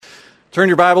Turn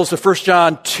your Bibles to 1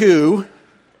 John 2.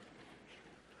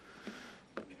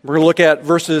 We're going to look at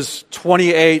verses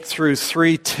 28 through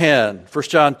 3:10. 1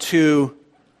 John 2,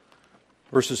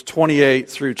 verses 28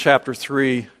 through chapter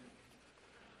 3,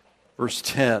 verse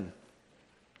 10.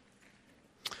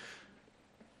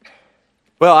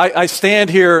 Well, I stand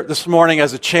here this morning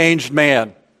as a changed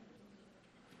man.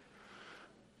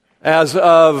 As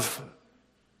of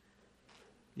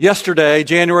yesterday,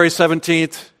 January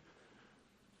 17th,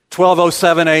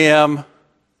 12:07 a.m.,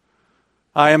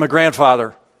 I am a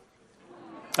grandfather.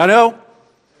 I know.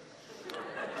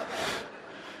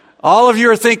 All of you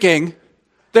are thinking,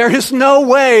 there is no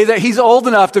way that he's old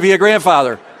enough to be a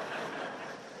grandfather.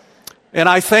 And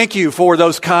I thank you for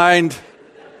those kind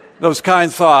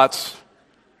thoughts.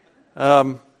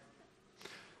 And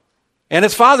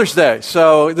it's Father's Day,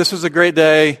 so this is a great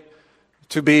day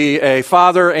to be a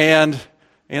father and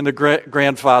a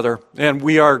grandfather. And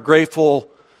we are grateful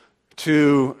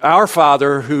to our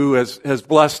Father who has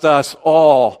blessed us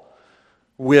all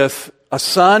with a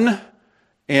son,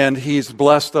 and he's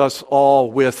blessed us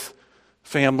all with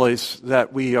families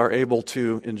that we are able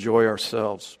to enjoy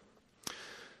ourselves.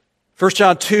 1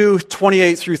 John 2,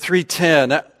 28 through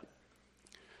 3:10.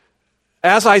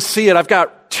 As I see it, I've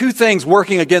got two things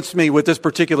working against me with this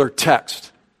particular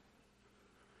text.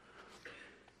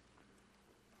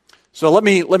 So let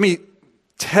me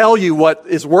tell you what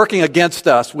is working against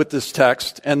us with this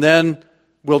text, and then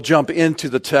we'll jump into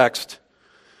the text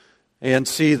and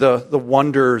see the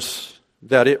wonders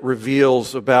that it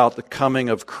reveals about the coming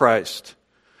of Christ.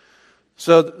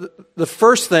 So the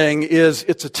first thing is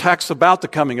it's a text about the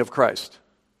coming of Christ.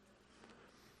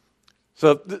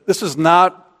 So this is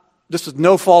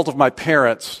no fault of my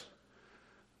parents,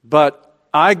 but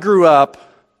I grew up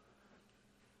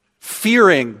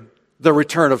fearing the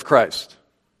return of Christ.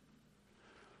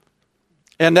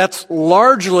 And that's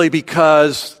largely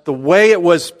because the way it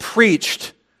was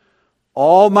preached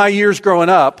all my years growing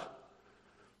up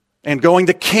and going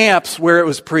to camps where it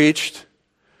was preached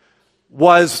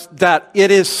was that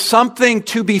it is something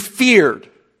to be feared,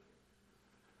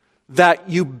 that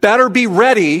you better be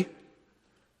ready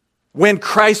when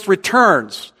Christ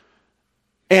returns.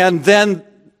 And then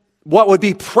what would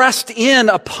be pressed in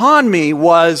upon me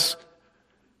was,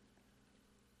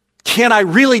 can I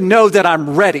really know that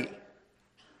I'm ready?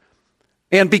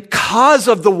 And because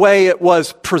of the way it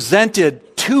was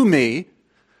presented to me,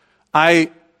 I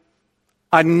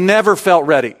never felt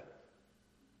ready.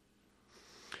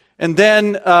 And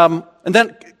then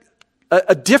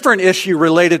a different issue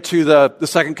related to the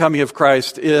second coming of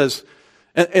Christ is,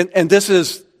 and this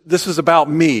is about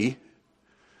me.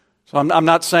 So I'm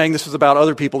not saying this is about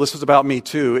other people. This is about me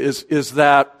too. Is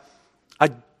that I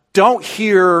don't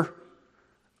hear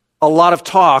a lot of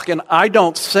talk, and I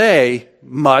don't say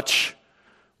much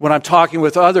when I'm talking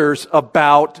with others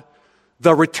about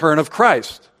the return of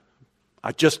Christ.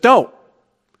 I just don't.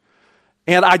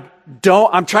 And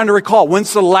I'm trying to recall,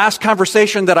 when's the last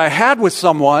conversation that I had with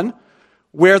someone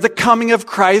where the coming of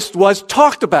Christ was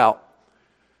talked about?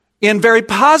 In very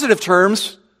positive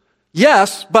terms,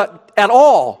 yes, but at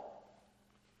all.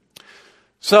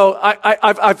 So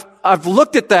I've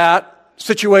looked at that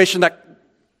situation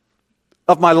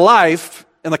of my life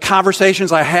and the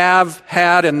conversations I have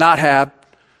had and not had,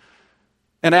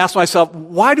 and asked myself,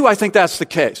 why do I think that's the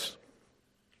case?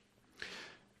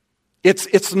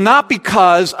 It's not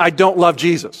because I don't love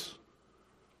Jesus.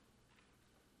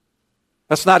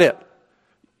 That's not it.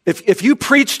 If you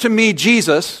preach to me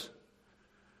Jesus,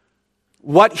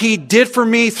 what he did for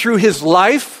me through his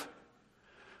life,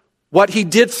 what he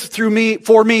did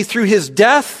for me through his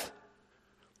death,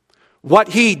 what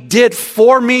he did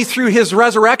for me through his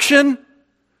resurrection,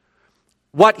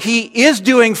 what he is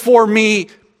doing for me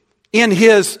in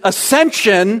his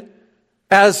ascension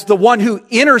as the one who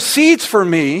intercedes for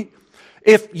me,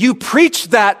 if you preach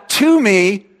that to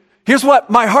me, here's what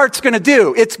my heart's going to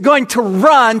do. It's going to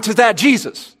run to that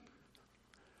Jesus.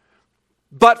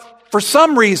 But for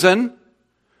some reason,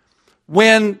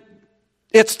 when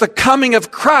it's the coming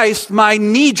of Christ, my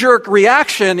knee-jerk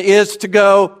reaction is to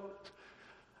go,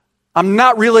 I'm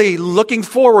not really looking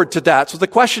forward to that. So the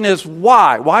question is,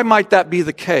 why? Why might that be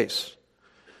the case?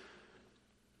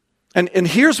 And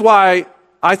here's why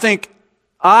I think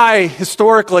I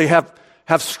historically have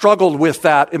struggled with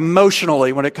that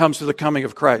emotionally when it comes to the coming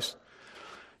of Christ.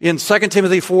 In 2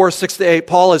 Timothy 4, 6-8,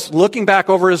 Paul is looking back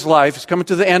over his life. He's coming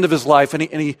to the end of his life, and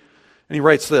he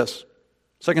writes this.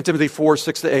 2 Timothy 4,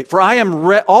 6-8. For I am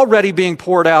already being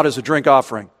poured out as a drink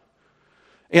offering,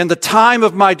 and the time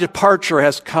of my departure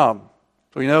has come.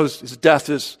 So he knows his death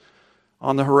is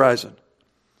on the horizon.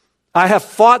 I have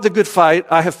fought the good fight.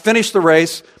 I have finished the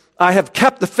race. I have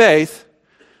kept the faith.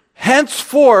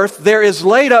 Henceforth there is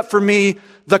laid up for me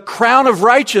the crown of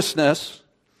righteousness,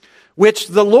 which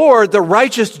the Lord, the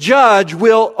righteous judge,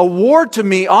 will award to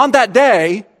me on that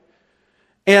day,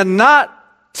 and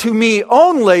not to me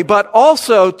only, but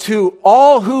also to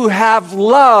all who have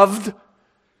loved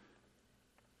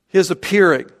his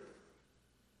appearing.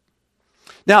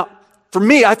 Now, for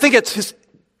me, I think this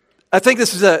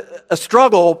is a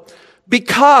struggle,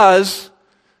 because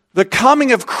the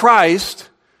coming of Christ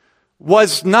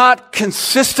was not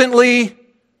consistently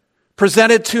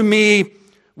presented to me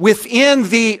within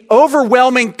the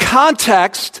overwhelming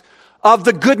context of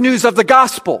the good news of the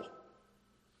gospel.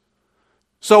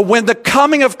 So when the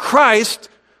coming of Christ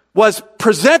was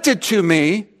presented to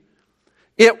me,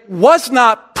 it was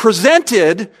not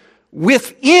presented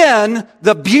within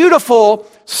the beautiful,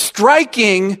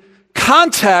 striking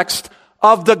context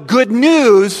of the good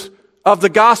news of the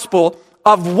gospel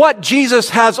of what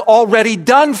Jesus has already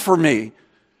done for me.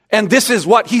 And this is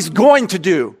what he's going to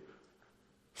do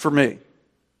for me.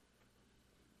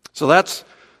 So that's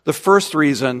the first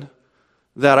reason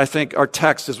that I think our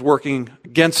text is working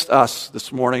against us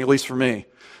this morning, at least for me.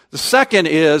 The second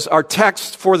is, our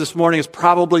text for this morning is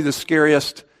probably the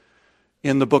scariest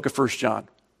in the book of 1 John.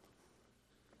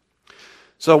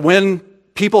 So when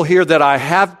people hear that I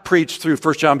have preached through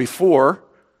 1 John before,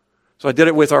 so I did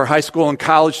it with our high school and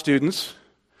college students,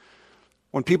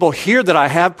 when people hear that I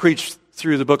have preached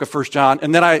through the book of 1 John,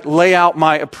 and then I lay out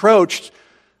my approach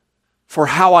for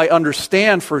how I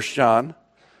understand 1 John,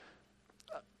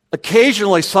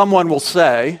 occasionally someone will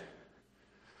say,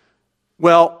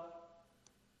 well,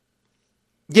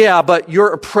 yeah, but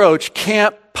your approach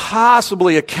can't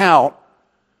possibly account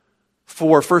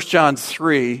for 1 John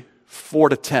 3,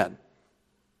 4-10.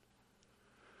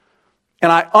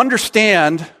 And I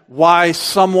understand why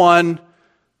someone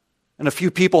and a few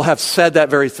people have said that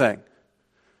very thing.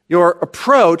 Your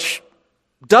approach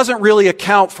doesn't really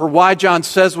account for why John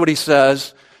says what he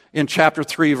says in chapter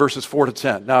 3, verses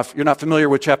 4-10. Now, if you're not familiar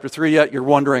with chapter 3 yet, you're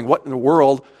wondering what in the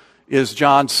world is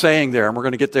John saying there, and we're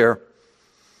going to get there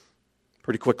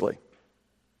pretty quickly.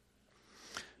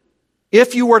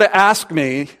 If you were to ask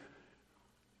me,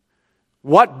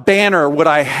 what banner would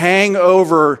I hang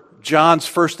over John's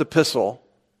first epistle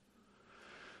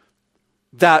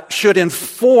that should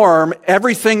inform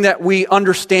everything that we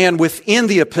understand within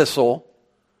the epistle,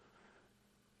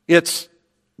 it's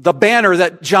the banner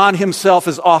that John himself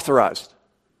has authorized.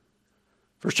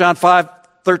 1 John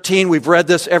 5:13, we've read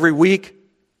this every week.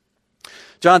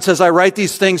 John says, I write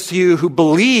these things to you who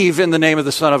believe in the name of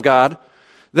the Son of God,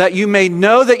 that you may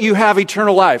know that you have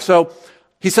eternal life. So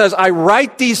he says, I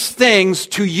write these things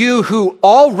to you who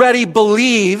already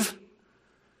believe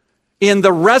in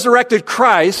the resurrected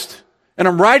Christ, and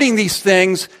I'm writing these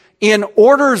things in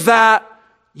order that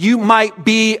you might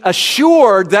be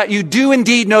assured that you do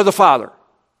indeed know the Father.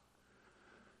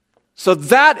 So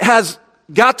that has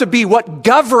got to be what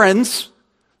governs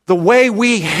the way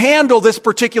we handle this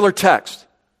particular text.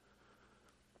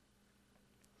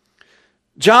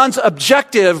 John's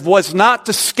objective was not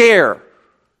to scare,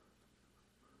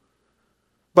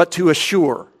 but to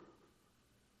assure.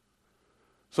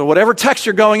 So whatever text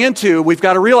you're going into, we've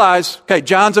got to realize, okay,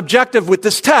 John's objective with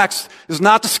this text is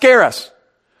not to scare us.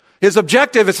 His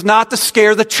objective is not to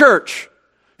scare the church.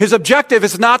 His objective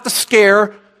is not to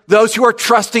scare those who are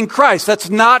trusting Christ. That's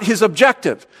not his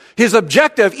objective. His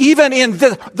objective, even in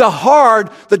the hard,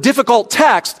 the difficult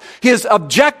text, his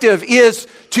objective is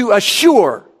to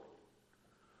assure.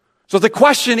 So the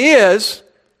question is,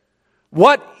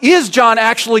 what is John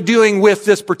actually doing with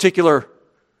this particular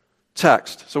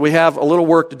text? So we have a little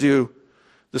work to do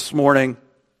this morning.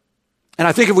 And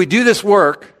I think if we do this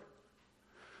work,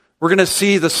 we're going to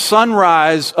see the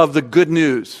sunrise of the good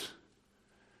news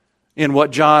in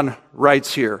what John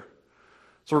writes here.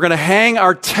 So we're going to hang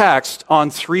our text on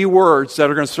three words that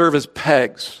are going to serve as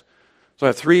pegs. So I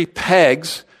have three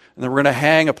pegs, and then we're going to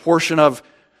hang a portion of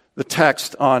the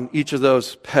text on each of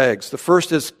those pegs. The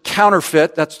first is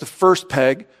counterfeit. That's the first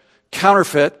peg.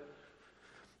 Counterfeit.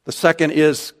 The second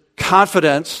is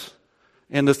confidence.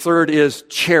 And the third is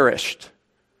cherished.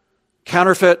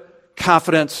 Counterfeit,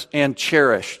 confidence, and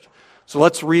cherished. So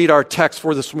let's read our text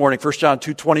for this morning. 1 John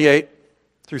 2:28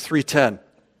 through 3:10.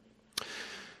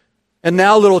 And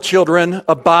now, little children,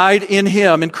 abide in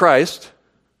him, in Christ,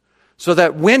 so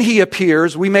that when he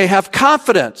appears, we may have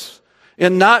confidence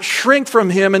and not shrink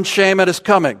from him in shame at his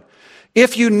coming.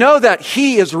 If you know that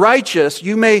he is righteous,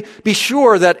 you may be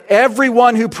sure that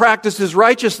everyone who practices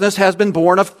righteousness has been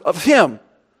born of him.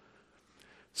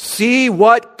 See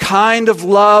what kind of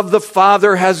love the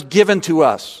Father has given to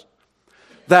us,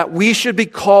 that we should be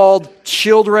called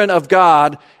children of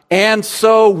God, and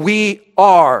so we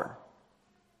are.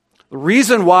 The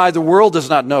reason why the world does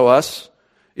not know us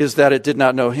is that it did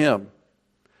not know him.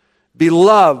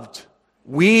 Beloved,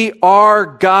 we are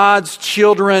God's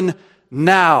children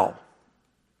now,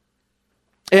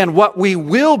 and what we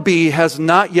will be has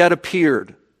not yet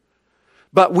appeared.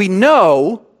 But we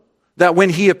know that when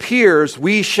he appears,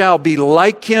 we shall be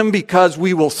like him because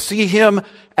we will see him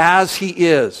as he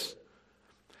is.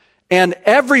 And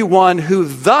everyone who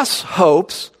thus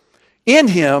hopes in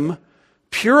him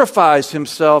purifies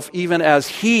himself even as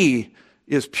he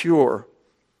is pure.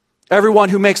 Everyone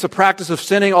who makes a practice of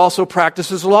sinning also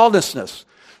practices lawlessness.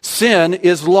 Sin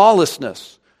is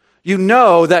lawlessness. You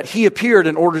know that he appeared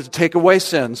in order to take away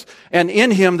sins, and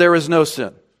in him there is no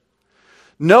sin.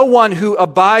 No one who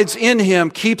abides in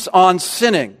him keeps on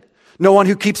sinning. No one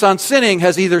who keeps on sinning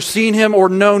has either seen him or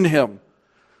known him.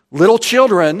 Little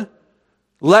children,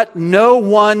 let no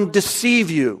one deceive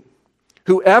you.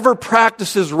 Whoever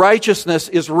practices righteousness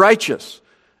is righteous,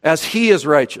 as he is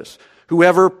righteous.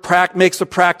 Whoever makes a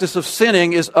practice of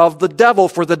sinning is of the devil,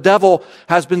 for the devil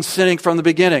has been sinning from the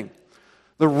beginning.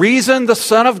 The reason the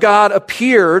Son of God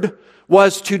appeared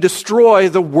was to destroy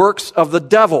the works of the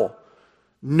devil.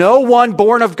 No one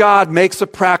born of God makes a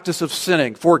practice of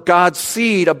sinning, for God's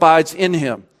seed abides in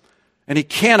him, and he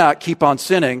cannot keep on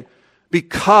sinning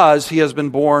because he has been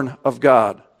born of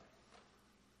God.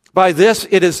 By this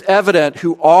it is evident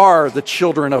who are the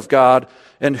children of God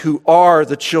and who are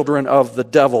the children of the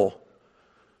devil.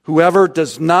 Whoever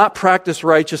does not practice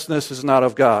righteousness is not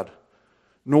of God,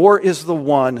 nor is the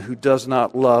one who does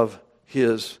not love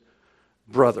his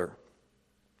brother.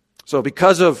 So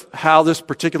because of how this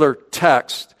particular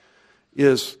text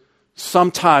is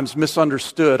sometimes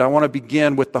misunderstood, I want to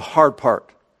begin with the hard part.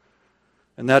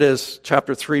 And that is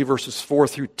chapter 3, verses 4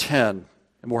 through 10.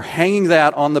 And we're hanging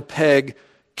that on the peg,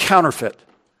 counterfeit.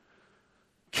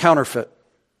 Counterfeit.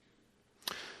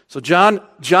 So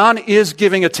John is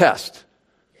giving a test.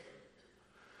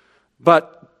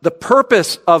 But the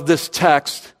purpose of this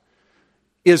text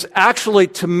is actually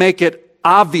to make it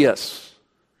obvious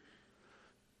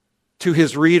to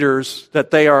his readers that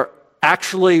they are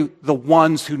actually the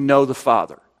ones who know the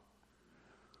Father.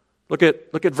 Look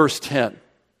at verse 10.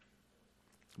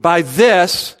 By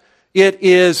this it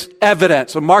is evident.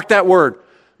 So mark that word.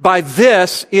 By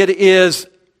this it is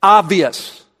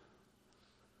obvious.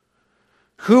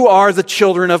 Who are the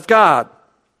children of God?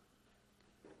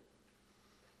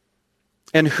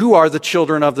 And who are the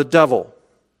children of the devil?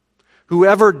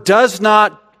 Whoever does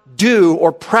not do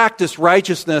or practice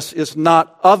righteousness is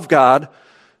not of God,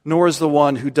 nor is the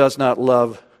one who does not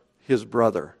love his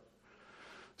brother.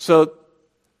 So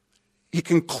he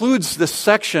concludes this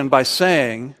section by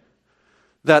saying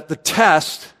that the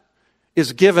test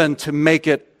is given to make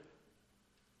it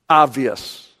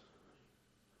obvious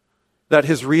that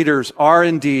his readers are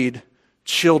indeed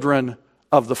children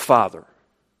of the Father.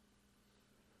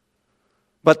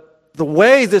 But the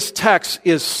way this text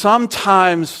is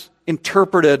sometimes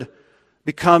interpreted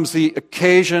becomes the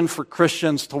occasion for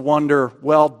Christians to wonder,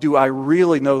 well, do I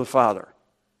really know the Father?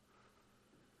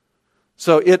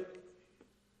 So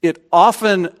it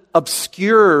often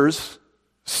obscures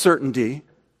certainty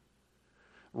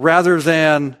rather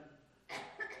than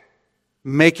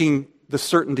making the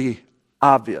certainty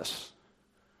obvious.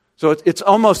 So it's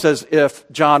almost as if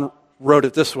John wrote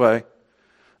it this way: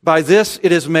 by this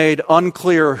it is made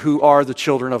unclear who are the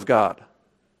children of God.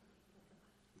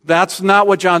 That's not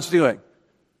what John's doing.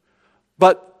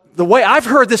 But the way I've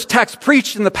heard this text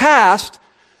preached in the past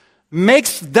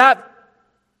makes that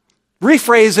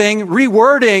rephrasing,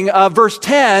 rewording of verse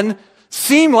 10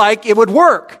 seem like it would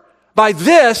work. By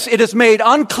this it is made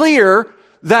unclear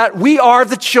that we are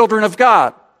the children of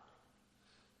God.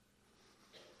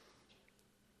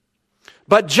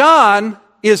 But John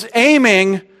is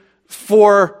aiming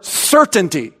for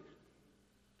certainty.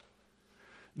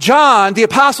 John, the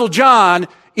Apostle John,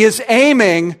 is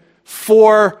aiming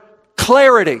for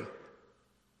clarity.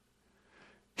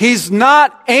 He's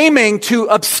not aiming to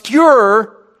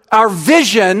obscure our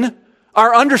vision,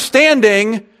 our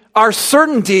understanding, our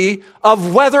certainty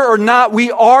of whether or not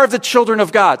we are the children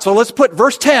of God. So let's put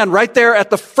verse 10 right there at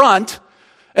the front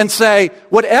and say,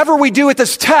 whatever we do with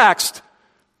this text,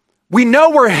 we know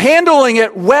we're handling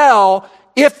it well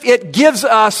if it gives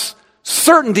us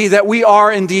certainty that we are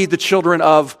indeed the children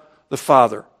of the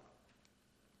Father.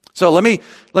 So let me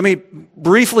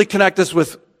briefly connect this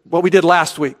with what we did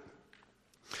last week.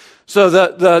 So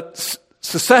the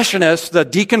secessionists, the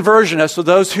deconversionists, so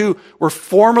those who were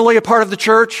formerly a part of the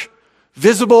church,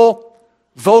 visible,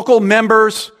 vocal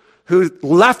members who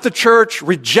left the church,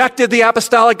 rejected the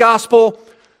apostolic gospel,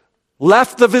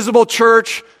 left the visible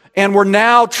church, and were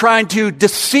now trying to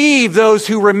deceive those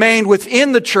who remained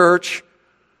within the church.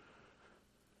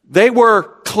 They were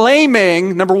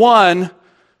claiming, number one,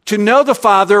 to know the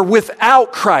Father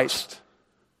without Christ.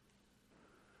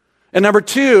 And number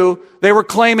two, they were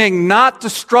claiming not to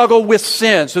struggle with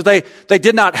sin. So they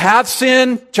did not have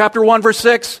sin, chapter 1, verse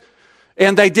 6,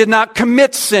 and they did not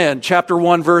commit sin, chapter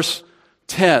 1, verse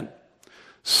 10.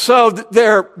 So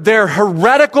their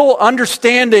heretical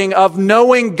understanding of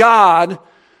knowing God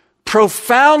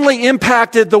profoundly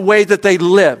impacted the way that they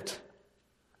lived.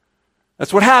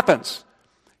 That's what happens.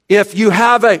 If you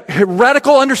have a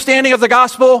heretical understanding of the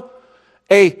gospel,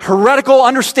 a heretical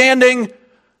understanding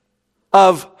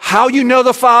of how you know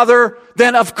the Father,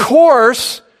 then of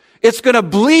course it's going to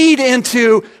bleed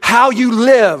into how you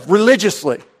live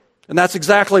religiously. And that's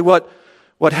exactly what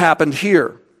happened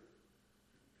here.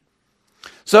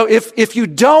 So if you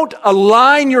don't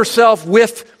align yourself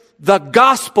with the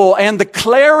gospel and the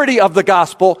clarity of the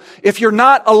gospel, if you're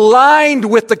not aligned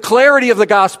with the clarity of the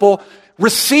gospel,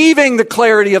 receiving the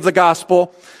clarity of the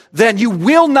gospel, then you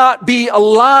will not be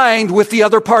aligned with the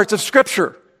other parts of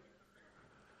Scripture.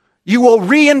 You will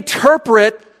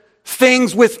reinterpret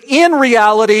things within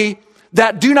reality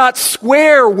that do not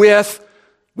square with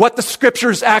what the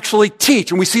Scriptures actually teach.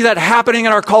 And we see that happening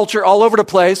in our culture all over the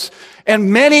place.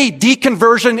 And many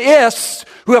deconversionists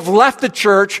who have left the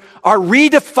church are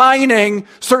redefining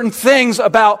certain things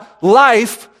about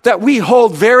life that we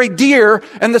hold very dear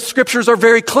and the Scriptures are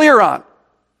very clear on.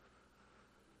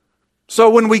 So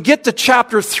when we get to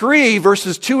chapter 3,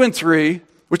 verses 2 and 3,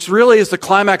 which really is the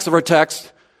climax of our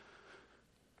text,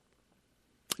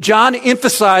 John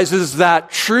emphasizes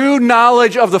that true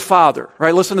knowledge of the Father,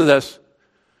 right? Listen to this.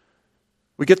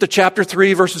 We get to chapter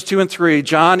 3, verses 2 and 3.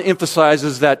 John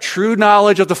emphasizes that true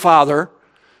knowledge of the Father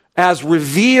as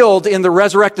revealed in the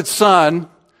resurrected Son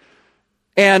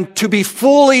and to be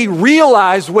fully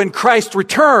realized when Christ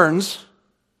returns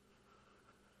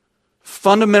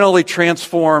fundamentally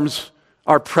transforms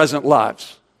our present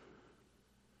lives.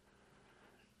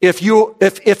 If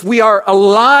we are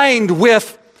aligned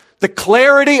with the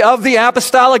clarity of the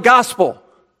apostolic gospel,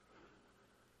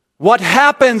 what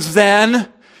happens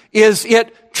then is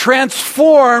it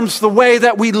transforms the way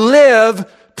that we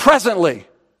live presently,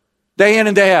 day in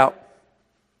and day out,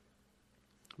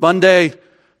 Monday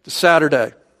to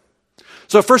Saturday.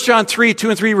 So 1 John 3, 2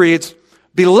 and 3 reads,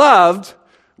 "Beloved,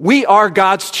 we are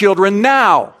God's children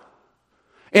now,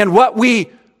 and what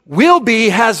we will be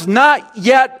has not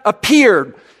yet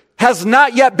appeared, has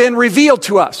not yet been revealed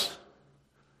to us.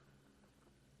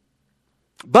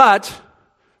 But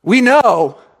we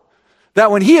know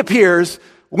that when He appears,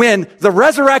 when the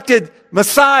resurrected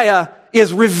Messiah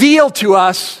is revealed to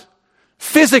us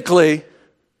physically,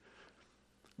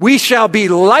 we shall be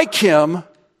like Him,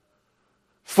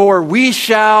 for we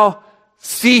shall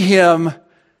see Him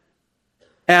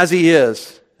as He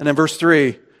is." And in verse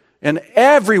 3, "And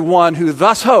everyone who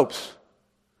thus hopes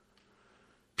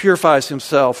purifies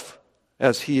himself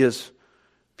as He is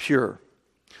pure."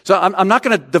 So I'm not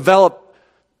going to develop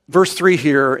verse 3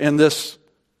 here in this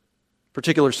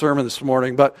particular sermon this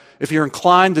morning, but if you're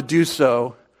inclined to do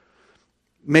so,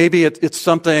 maybe it's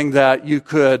something that you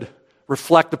could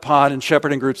reflect upon in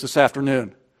shepherding groups this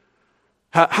afternoon.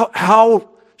 How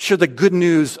should the good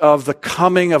news of the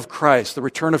coming of Christ, the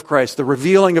return of Christ, the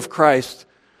revealing of Christ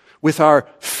with our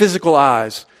physical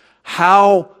eyes,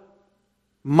 how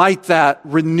might that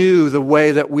renew the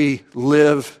way that we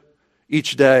live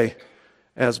each day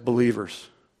as believers?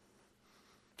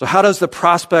 So how does the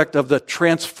prospect of the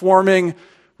transforming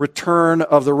return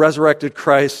of the resurrected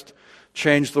Christ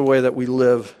change the way that we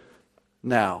live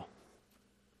now?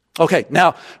 Okay,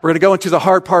 now we're going to go into the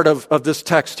hard part of this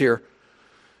text here.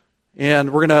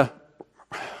 And we're going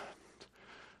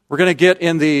to get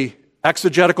in the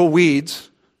exegetical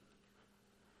weeds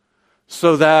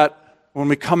so that when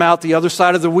we come out the other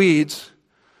side of the weeds,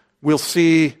 we'll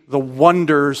see the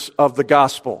wonders of the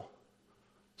gospel.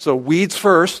 So weeds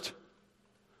first,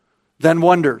 then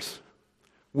wonders.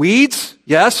 Weeds,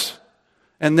 yes,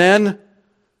 and then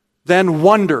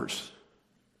wonders.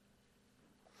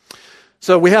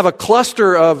 So we have a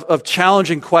cluster of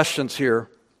challenging questions here.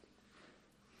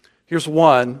 Here's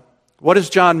one. What does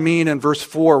John mean in verse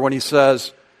 4 when he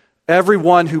says,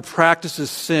 "Everyone who practices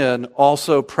sin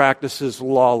also practices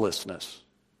lawlessness"?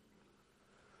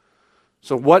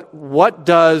 So what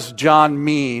does John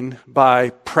mean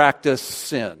by practice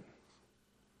sin?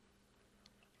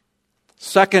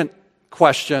 Second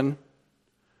question,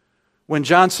 when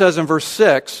John says in verse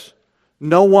 6,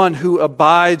 "No one who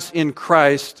abides in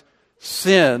Christ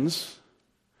sins,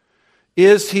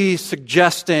 is he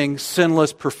suggesting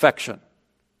sinless perfection?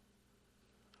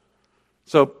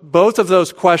 So both of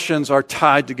those questions are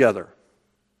tied together.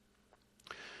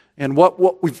 And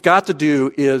what we've got to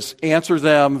do is answer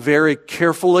them very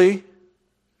carefully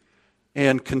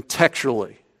and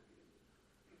contextually.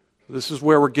 This is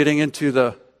where we're getting into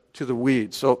the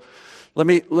weeds. So let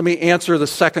me answer the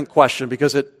second question,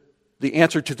 because the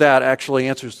answer to that actually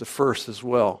answers the first as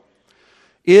well.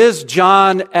 Is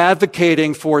John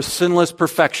advocating for sinless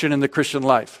perfection in the Christian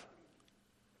life?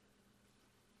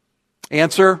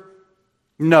 Answer: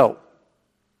 no.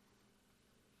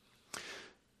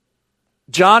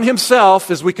 John himself,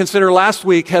 as we considered last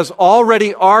week, has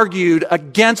already argued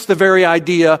against the very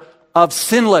idea of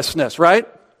sinlessness, right?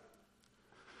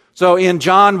 So in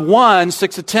John 1,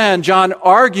 6-10, John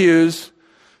argues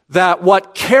that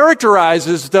what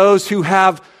characterizes those who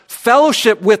have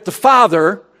fellowship with the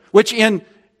Father, which in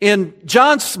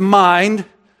John's mind,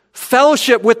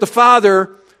 fellowship with the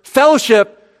Father,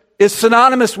 fellowship is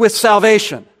synonymous with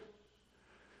salvation.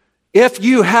 If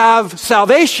you have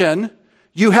salvation,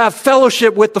 you have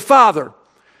fellowship with the Father.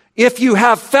 If you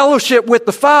have fellowship with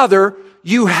the Father,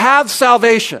 you have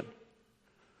salvation.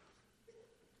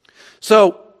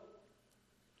 So,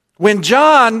 when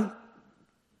John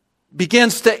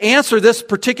begins to answer this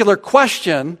particular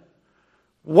question,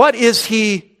 what is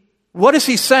he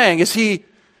saying? Is he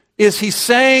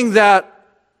saying that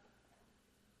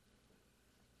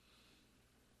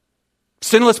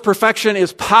sinless perfection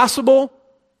is possible?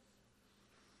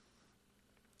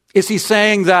 Is he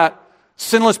saying that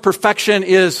sinless perfection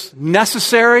is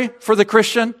necessary for the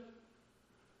Christian?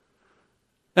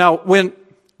 Now, when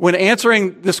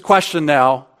answering this question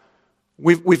now,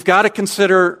 we've got to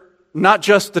consider not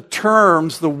just the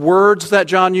terms, the words that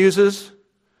John uses,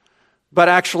 but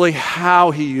actually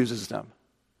how he uses them.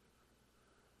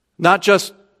 Not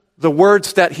just the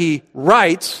words that he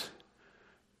writes,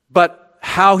 but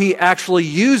how he actually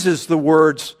uses the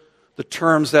words, the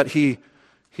terms that he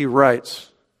writes.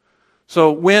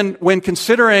 So when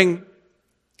considering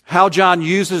how John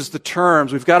uses the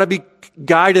terms, we've got to be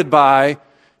guided by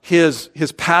his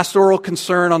pastoral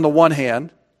concern on the one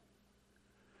hand,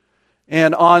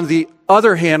 and on the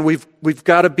other hand, we've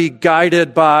got to be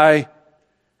guided by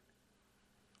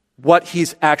what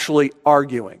he's actually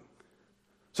arguing.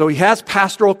 So he has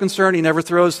pastoral concern. He never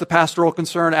throws the pastoral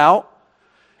concern out,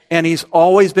 and he's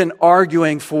always been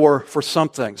arguing for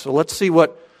something. So let's see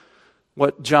what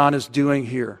John is doing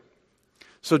here.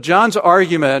 So John's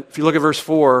argument, if you look at verse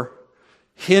 4,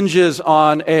 hinges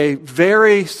on a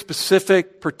very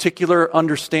specific, particular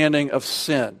understanding of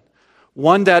sin.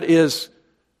 One that is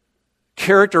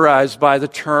characterized by the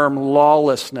term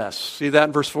lawlessness. See that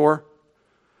in verse 4?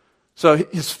 So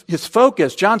his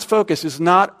focus, John's focus, is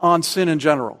not on sin in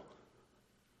general.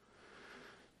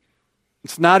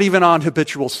 It's not even on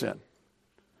habitual sin.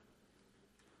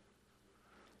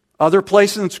 Other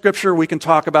places in Scripture we can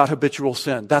talk about habitual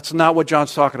sin. That's not what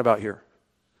John's talking about here.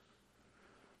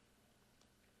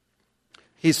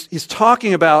 He's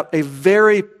talking about a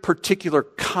very particular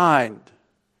kind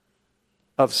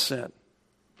of sin.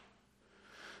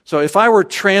 So if I were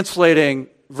translating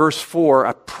verse 4,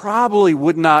 I probably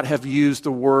would not have used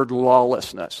the word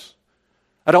lawlessness.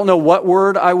 I don't know what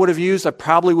word I would have used. I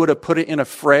probably would have put it in a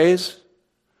phrase.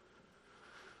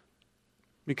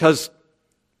 Because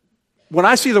when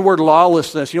I see the word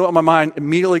lawlessness, you know what my mind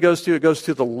immediately goes to? It goes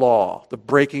to the law, the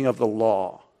breaking of the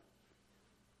law.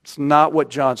 It's not what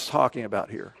John's talking about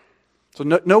here. So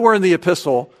nowhere in the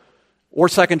epistle, or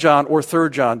 2 John, or 3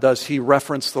 John, does he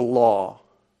reference the law.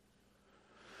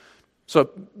 So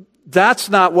that's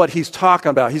not what he's talking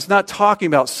about. He's not talking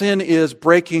about sin is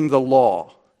breaking the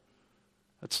law.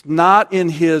 It's not in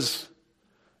his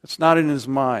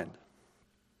mind.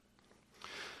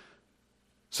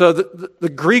 So the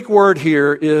Greek word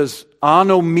here is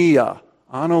anomia.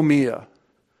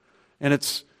 And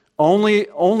it's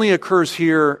only occurs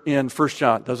here in 1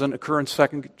 John. It doesn't occur in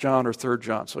 2 John or 3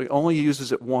 John. So he only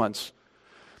uses it once.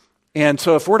 And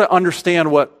so if we're to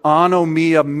understand what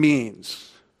anomia means,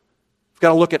 we've got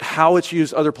to look at how it's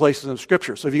used other places in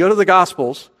Scripture. So if you go to the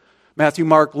Gospels, Matthew,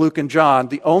 Mark, Luke, and John,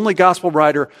 the only Gospel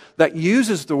writer that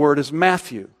uses the word is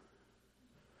Matthew.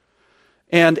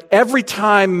 And every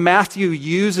time Matthew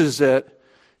uses it,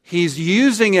 he's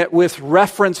using it with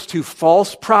reference to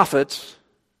false prophets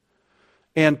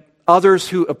and others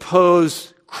who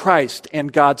oppose Christ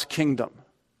and God's kingdom.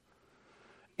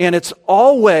 And it's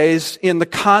always in the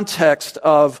context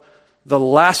of the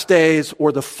last days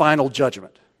or the final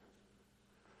judgment.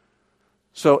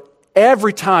 So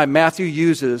every time Matthew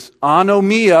uses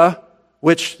anomia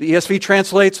which the ESV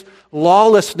translates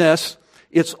lawlessness,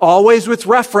 it's always with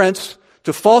reference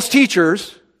to false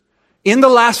teachers in the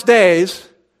last days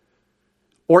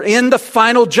or in the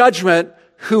final judgment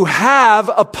who have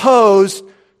opposed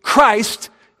Christ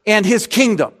and his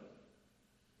kingdom.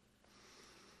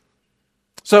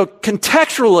 So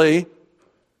contextually,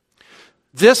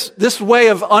 this way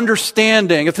of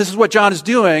understanding, if this is what John is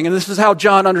doing, and this is how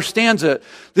John understands it,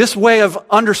 this way of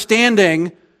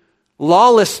understanding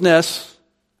lawlessness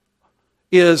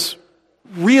is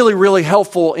really, really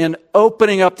helpful in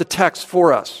opening up the text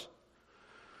for us.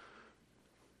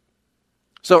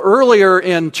 So earlier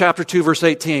in chapter 2, verse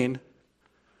 18,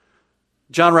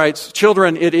 John writes,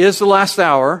 "Children, it is the last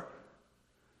hour."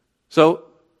 So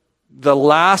the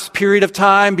last period of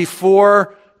time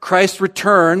before Christ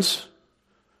returns.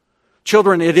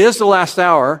 "Children, it is the last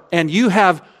hour, and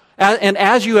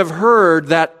as you have heard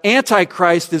that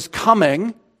Antichrist is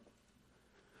coming,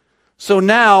 so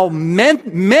now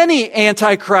many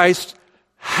Antichrists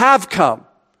have come."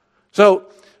 So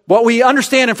what we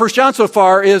understand in 1 John so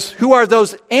far is, who are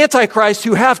those Antichrists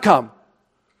who have come?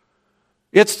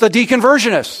 It's the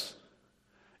deconversionists.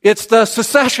 It's the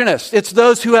secessionists. It's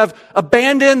those who have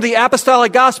abandoned the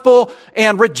apostolic gospel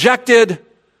and rejected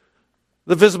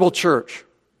the visible church.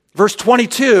 Verse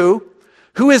 22,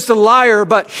 "Who is the liar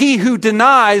but he who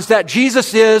denies that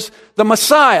Jesus is the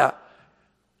Messiah?"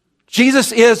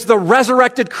 Jesus is the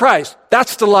resurrected Christ.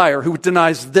 That's the liar who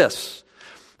denies this.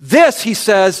 This, he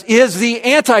says, is the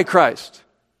Antichrist.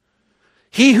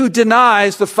 He who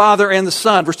denies the Father and the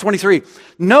Son. Verse 23,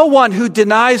 "No one who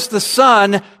denies the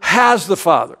Son has the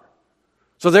Father."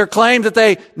 So their claim that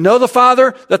they know the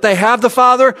Father, that they have the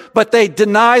Father, but they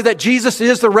deny that Jesus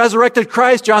is the resurrected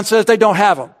Christ, John says they don't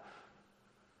have him.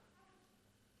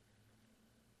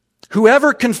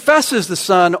 "Whoever confesses the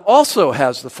Son also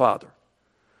has the Father."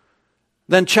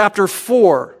 Then chapter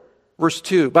 4, verse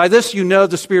 2, "By this you know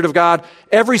the Spirit of God.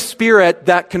 Every spirit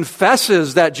that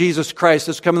confesses that Jesus Christ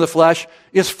has come in the flesh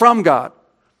is from God.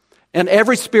 And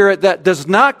every spirit that does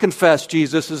not confess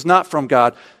Jesus is not from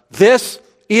God. This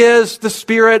is the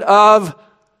spirit of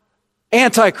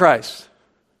Antichrist,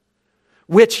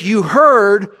 which you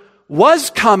heard was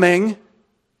coming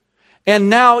and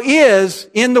now is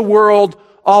in the world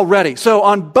already." So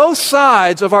on both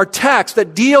sides of our text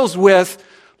that deals with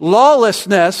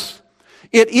lawlessness,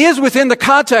 it is within the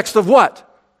context of what?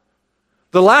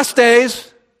 The last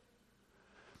days,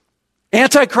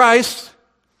 Antichrist,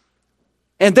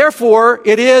 and therefore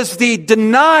it is the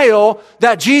denial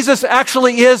that Jesus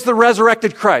actually is the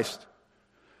resurrected Christ.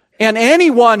 And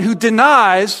anyone who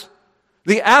denies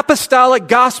the apostolic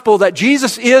gospel that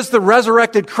Jesus is the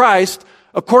resurrected Christ,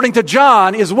 according to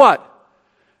John, is what?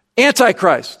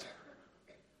 Antichrist.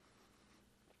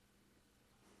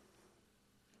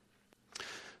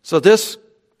 So this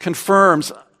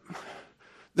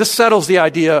settles the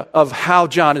idea of how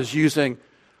John is using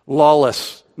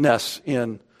lawlessness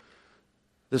in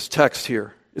this text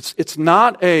here. It's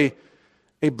not a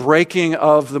breaking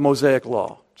of the Mosaic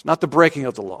law. It's not the breaking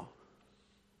of the law.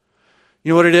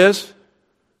 You know what it is?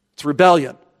 It's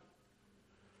rebellion.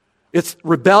 It's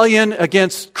rebellion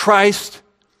against Christ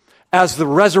as the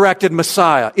resurrected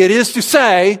Messiah. It is to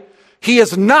say, he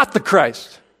is not the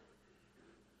Christ.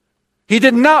 He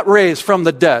did not raise from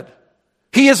the dead.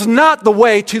 He is not the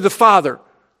way to the Father.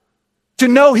 To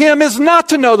know him is not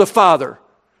to know the Father.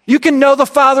 You can know the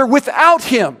Father without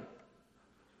him.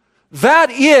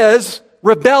 That is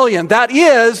rebellion. That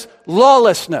is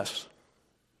lawlessness.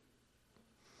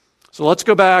 So let's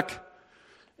go back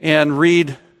and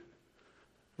read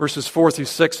verses 4 through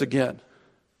 6 again.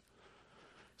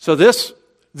 So this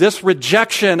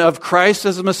rejection of Christ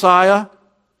as the Messiah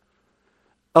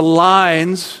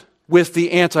aligns with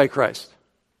the Antichrist.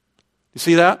 You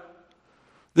see that?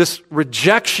 This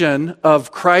rejection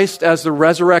of Christ as the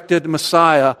resurrected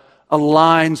Messiah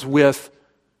aligns with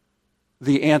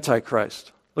the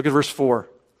Antichrist. Look at verse 4.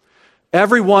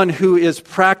 "Everyone who is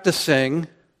practicing,"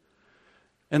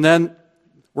 and then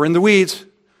we're in the weeds,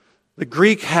 the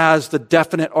Greek has the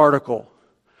definite article.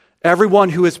 "Everyone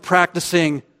who is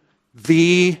practicing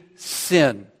the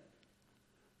sin,"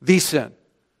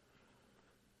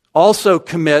 also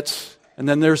commits, and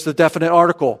then there's the definite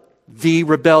article, the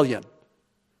rebellion.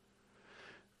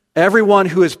 Everyone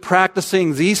who is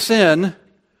practicing the sin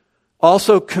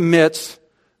also commits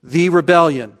the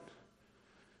rebellion.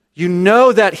 You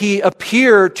know that he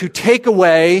appeared to take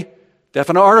away,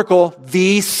 definite article,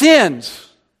 the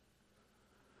sins.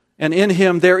 And in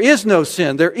him there is no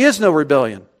sin, there is no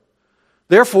rebellion.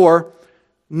 Therefore,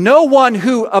 no one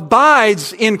who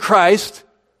abides in Christ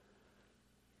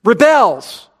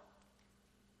rebels.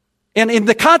 And in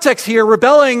the context here,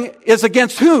 rebelling is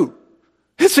against who?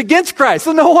 It's against Christ.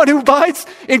 So no one who abides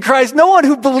in Christ, no one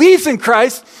who believes in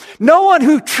Christ, no one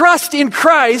who trusts in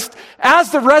Christ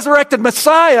as the resurrected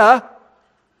Messiah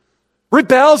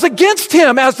rebels against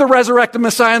him as the resurrected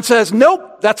Messiah and says,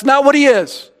 nope, that's not what he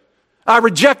is. I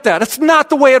reject that. It's not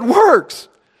the way it works.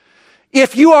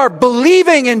 If you are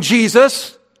believing in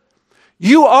Jesus,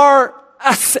 you are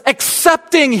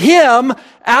accepting him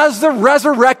as the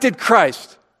resurrected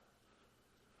Christ.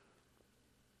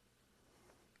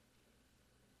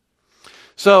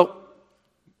 So,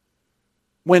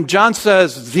 when John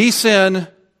says the sin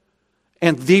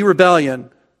and the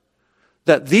rebellion,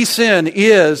 that the sin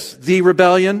is the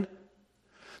rebellion,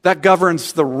 that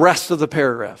governs the rest of the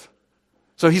paragraph.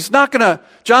 So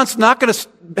John's not going to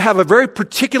have a very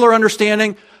particular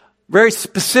understanding, very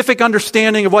specific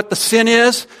understanding of what the sin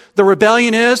is, the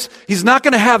rebellion is. He's not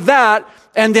going to have that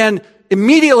and then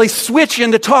immediately switch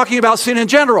into talking about sin in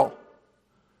general.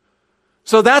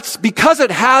 So that's because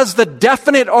it has the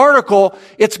definite article,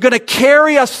 it's going to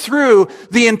carry us through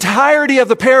the entirety of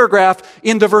the paragraph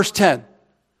into verse 10.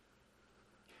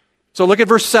 So look at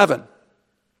verse 7.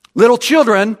 Little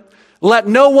children, let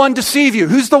no one deceive you.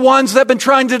 Who's the ones that have been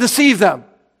trying to deceive them?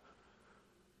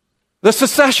 The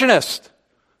secessionist,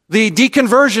 the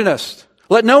deconversionist.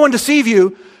 Let no one deceive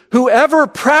you. Whoever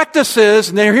practices,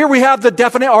 and here we have the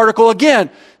definite article again,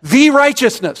 the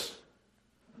righteousness,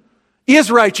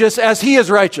 is righteous as he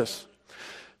is righteous.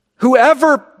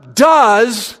 Whoever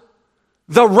does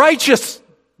the righteous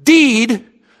deed,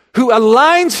 who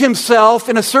aligns himself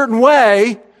in a certain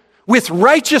way with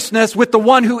righteousness, with the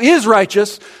one who is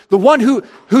righteous, the one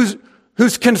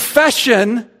whose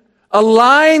confession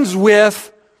aligns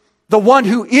with the one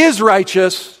who is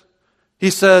righteous, he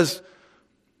says,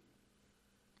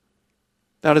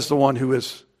 that is the one who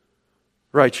is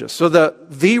righteous. So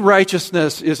the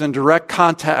righteousness is in direct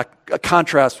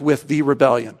contrast with the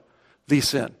rebellion, the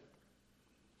sin.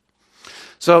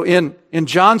 So in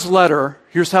John's letter,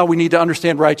 here's how we need to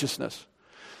understand righteousness.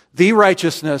 The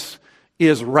righteousness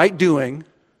is right doing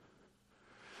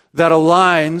that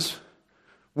aligns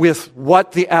with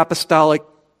what the apostolic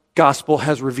gospel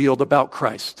has revealed about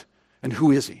Christ. And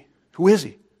who is he? Who is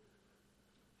he?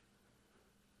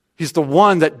 He's the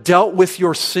one that dealt with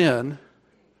your sin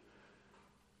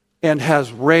and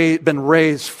has been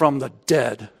raised from the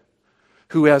dead,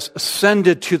 who has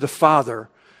ascended to the Father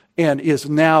and is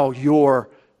now your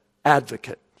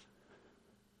advocate.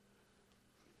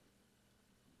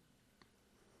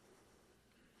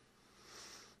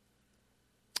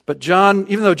 But John,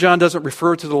 even though John doesn't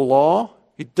refer to the law,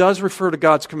 he does refer to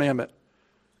God's commandment.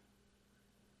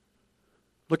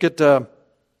 Look at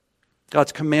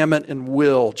God's commandment and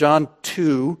will. John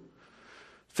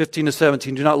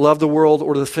 2:15-17. Do not love the world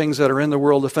or the things that are in the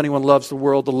world. If anyone loves the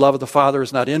world, the love of the Father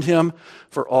is not in him.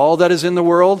 For all that is in the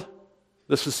world,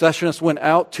 the secessionists went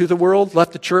out to the world,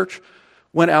 left the church,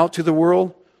 went out to the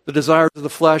world. The desires of the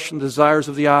flesh and the desires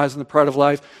of the eyes and the pride of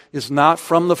life is not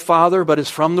from the Father, but is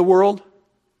from the world.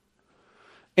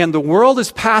 And the world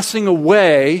is passing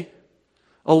away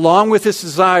along with its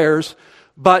desires,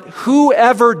 but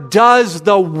whoever does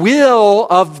the will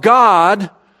of God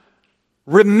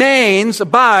remains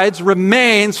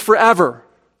forever.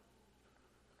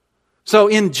 So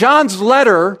in John's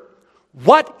letter,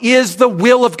 what is the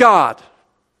will of God?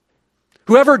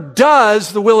 Whoever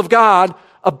does the will of God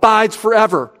abides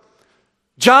forever.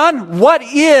 John, what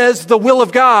is the will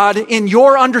of God in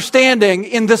your understanding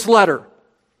in this letter?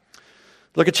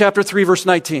 Look at chapter 3, verse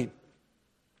 19.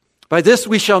 By this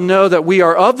we shall know that we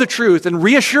are of the truth and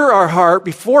reassure our heart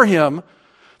before him.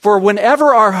 For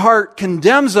whenever our heart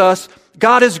condemns us,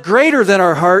 God is greater than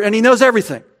our heart and he knows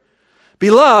everything.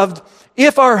 Beloved,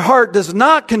 if our heart does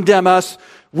not condemn us,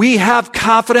 we have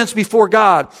confidence before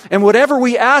God. And whatever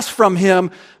we ask from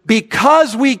him,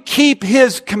 because we keep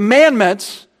his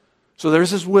commandments, so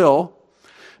there's his will,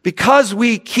 because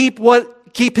we keep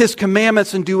his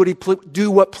commandments and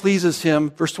do what pleases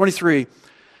him. Verse 23,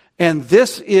 and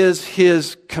this is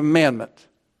his commandment.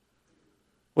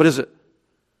 What is it?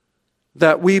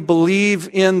 That we believe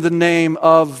in the name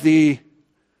of the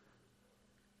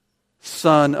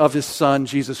Son, of his Son,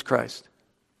 Jesus Christ.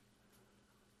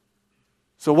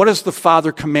 So what does the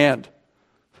Father command?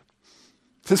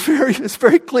 It's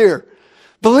very clear.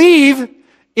 Believe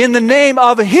in the name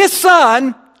of his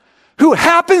Son, who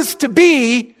happens to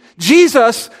be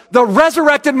Jesus, the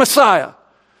resurrected Messiah.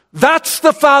 That's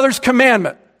the Father's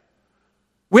commandment,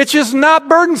 which is not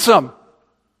burdensome.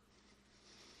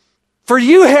 For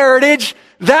you, Heritage,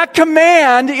 that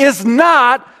command is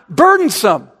not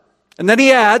burdensome. And then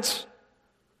he adds,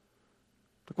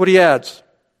 look what he adds.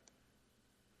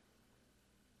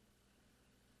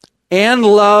 and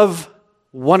love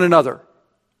one another,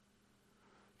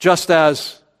 just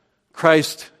as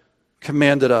Christ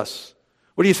commanded us.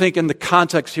 What do you think in the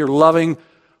context here, loving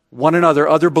one another,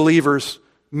 other believers,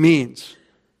 means?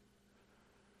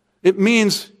 It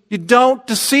means you don't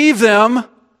deceive them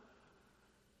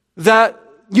that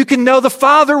you can know the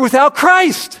Father without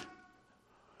Christ.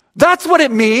 That's what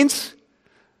it means.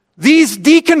 These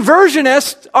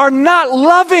deconversionists are not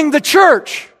loving the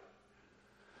church.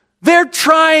 They're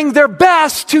trying their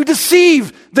best to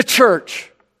deceive the church.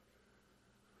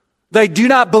 They do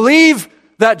not believe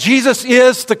that Jesus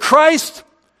is the Christ,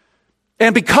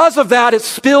 and because of that, it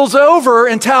spills over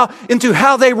into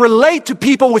how they relate to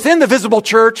people within the visible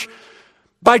church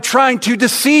by trying to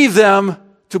deceive them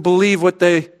to believe what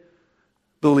they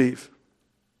believe.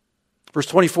 Verse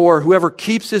 24, whoever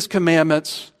keeps his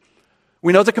commandments,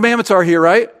 we know what the commandments are here,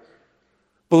 right?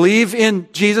 Believe in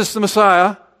Jesus the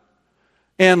Messiah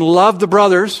and love the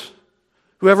brothers.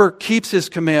 Whoever keeps his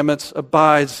commandments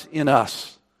abides in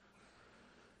us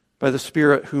by the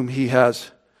Spirit whom he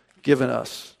has given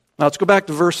us. Now let's go back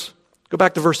to verse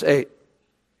 8.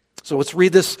 So let's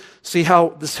read this, see how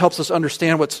this helps us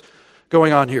understand what's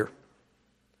going on here.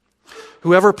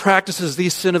 Whoever practices the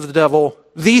sin of the devil,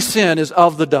 the sin is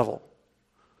of the devil.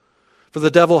 For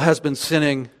the devil has been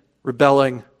sinning,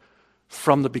 rebelling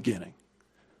from the beginning.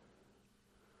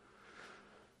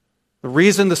 The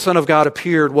reason the Son of God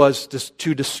appeared was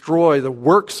to destroy the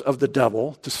works of the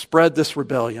devil, to spread this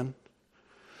rebellion.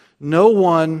 No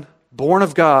one born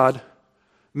of God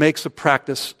makes a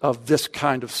practice of this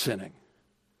kind of sinning.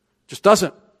 Just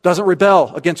doesn't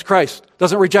rebel against Christ,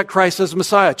 doesn't reject Christ as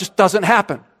Messiah. It just doesn't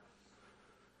happen.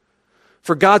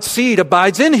 For God's seed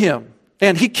abides in him,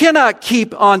 and he cannot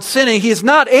keep on sinning. He is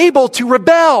not able to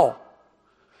rebel.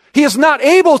 He is not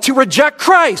able to reject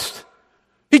Christ.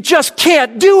 He just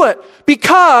can't do it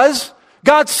because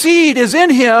God's seed is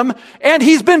in him and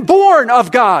he's been born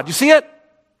of God. You see it?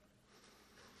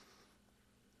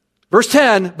 Verse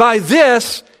 10, by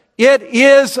this it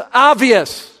is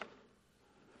obvious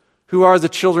who are the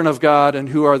children of God and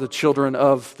who are the children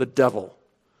of the devil.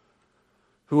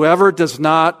 Whoever does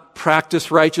not practice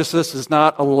righteousness, does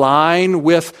not align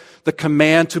with the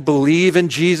command to believe in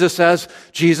Jesus as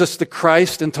Jesus the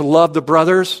Christ and to love the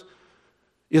brothers,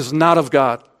 is not of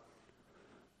God,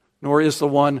 nor is the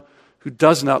one who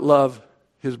does not love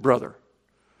his brother.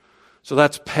 So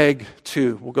that's peg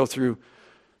 2. We'll go through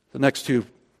the next two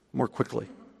more quickly.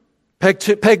 That's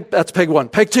peg 1.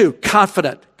 Peg 2,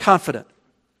 confident.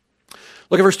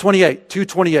 Look at verse 28,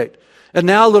 2:28. And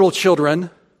now, little children,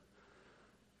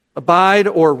 abide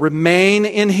or remain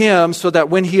in him so that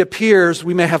when he appears,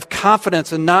 we may have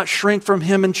confidence and not shrink from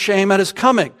him in shame at his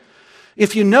coming.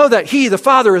 If you know that he, the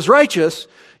Father, is righteous,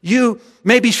 you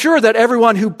may be sure that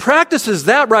everyone who practices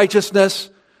that righteousness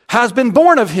has been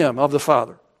born of him, of the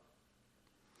Father.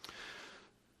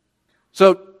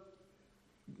 So,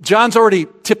 John's already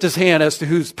tipped his hand as to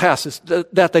who's passed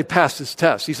that they passed his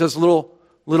test. He says,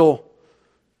 little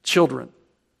children,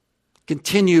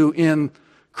 continue in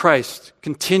Christ.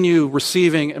 Continue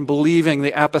receiving and believing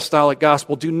the apostolic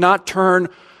gospel. Do not turn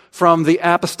from the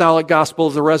apostolic gospel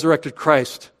of the resurrected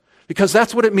Christ, because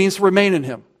that's what it means to remain in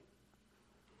him.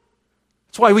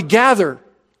 That's why we gather.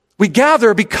 We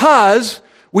gather because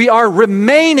we are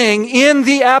remaining in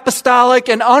the apostolic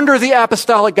and under the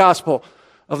apostolic gospel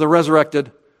of the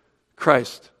resurrected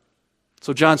Christ.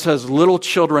 So John says, little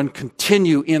children,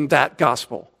 continue in that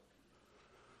gospel.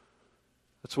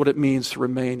 That's what it means to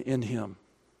remain in him.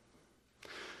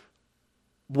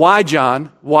 Why,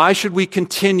 John? Why should we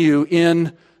continue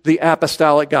in the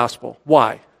apostolic gospel?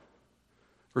 Why?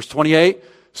 Verse 28,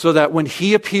 so that when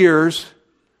he appears,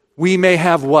 we may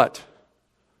have what?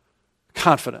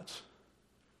 Confidence.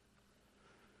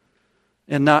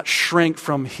 And not shrink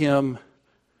from him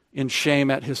in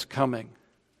shame at his coming.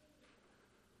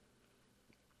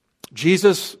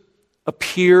 Jesus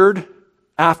appeared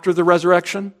after the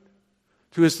resurrection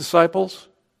to his disciples,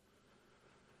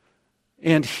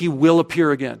 and he will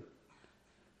appear again.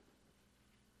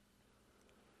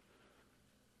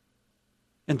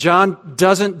 And John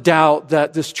doesn't doubt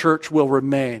that this church will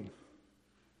remain.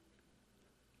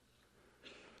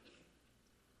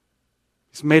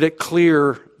 He's made it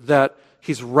clear that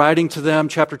he's writing to them,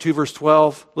 chapter 2, verse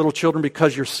 12, little children,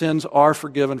 because your sins are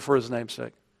forgiven for his name's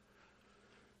sake.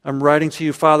 I'm writing to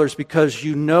you, fathers, because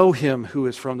you know him who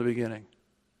is from the beginning.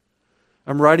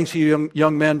 I'm writing to you,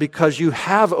 young men, because you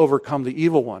have overcome the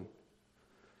evil one.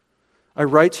 I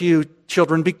write to you,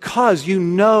 children, because you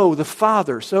know the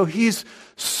Father. So he's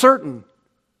certain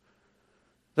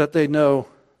that they know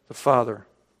the Father.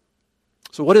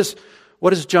 So what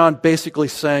what is John basically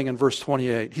saying in verse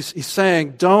 28? He's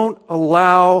saying, don't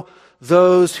allow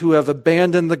those who have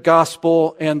abandoned the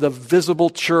gospel and the visible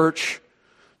church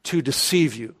to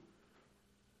deceive you.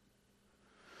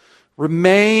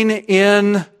 Remain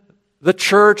in the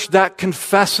church that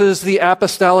confesses the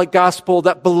apostolic gospel,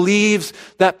 that believes,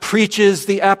 that preaches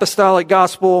the apostolic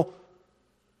gospel,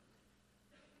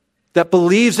 that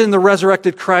believes in the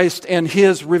resurrected Christ and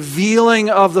his revealing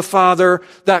of the Father,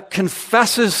 that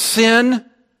confesses sin,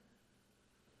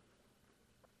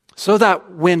 so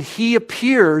that when he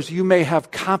appears, you may have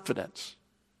confidence.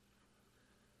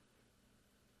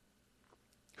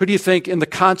 Who do you think in the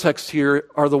context here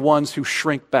are the ones who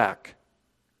shrink back?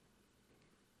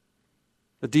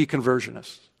 The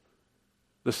deconversionists,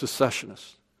 the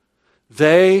secessionists.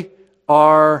 They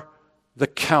are the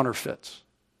counterfeits.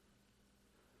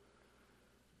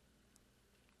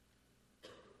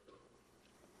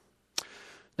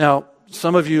 Now,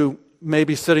 some of you may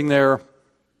be sitting there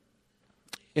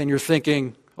and you're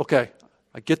thinking, okay,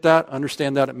 I get that,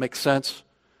 understand that, it makes sense,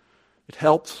 it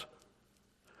helps.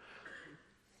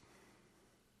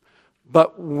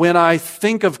 But when I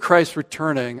think of Christ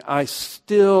returning, I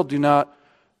still do not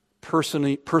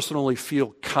personally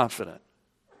feel confident.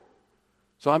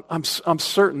 So I'm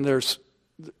certain there's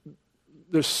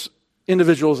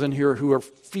individuals in here who are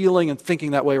feeling and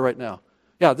thinking that way right now.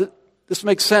 Yeah, this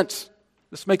makes sense.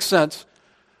 This makes sense.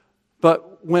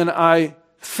 But when I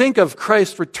think of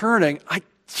Christ returning, I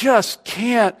just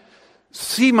can't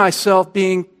see myself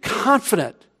being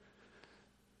confident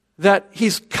that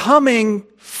he's coming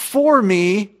for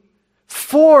me,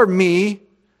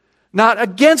 not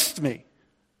against me.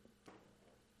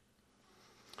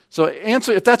 So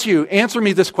if that's you, answer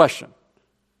me this question.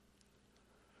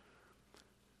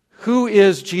 Who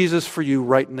is Jesus for you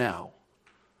right now?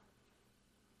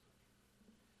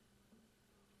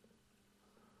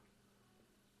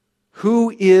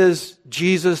 Who is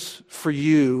Jesus for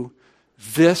you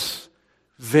this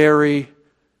very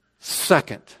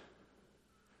second?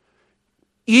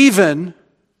 Even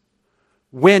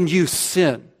when you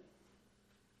sin.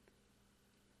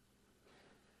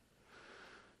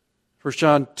 1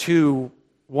 John 2,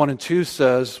 1 and 2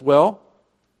 says, well,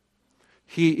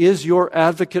 he is your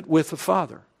advocate with the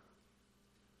Father.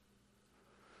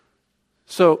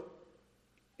 So,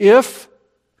 if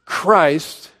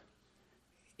Christ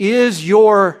is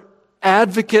your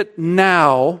advocate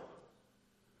now,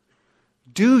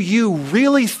 do you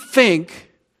really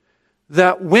think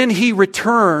that when he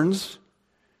returns,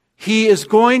 he is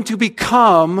going to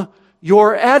become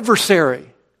your adversary?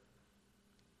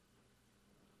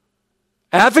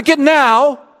 Advocate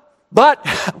now, but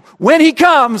when he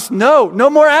comes, no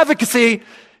more advocacy.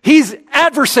 He's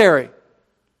adversary.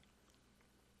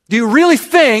 Do you really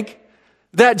think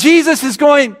that Jesus is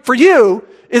going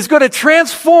to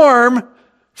transform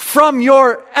from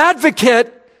your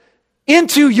advocate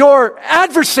into your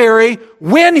adversary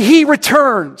when he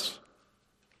returns?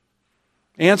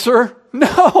 Answer,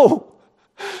 no.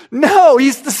 No,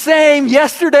 he's the same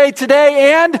yesterday,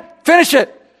 today, and finish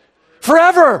it,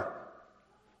 forever.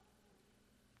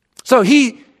 So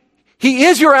he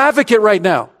is your advocate right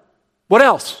now. What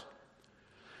else?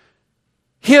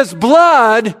 His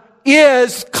blood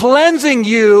is cleansing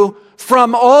you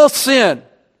from all sin.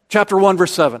 Chapter 1,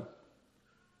 verse 7.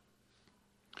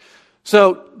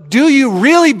 So, do you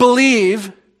really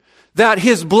believe that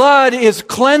his blood is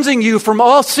cleansing you from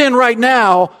all sin right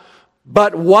now,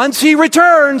 but once he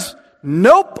returns,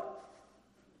 nope.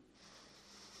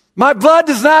 My blood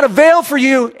does not avail for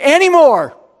you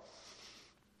anymore.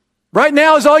 Right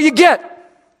now is all you get.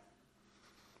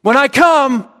 When I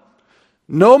come,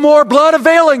 no more blood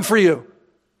availing for you.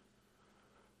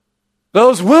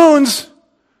 Those wounds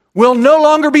will no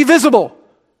longer be visible.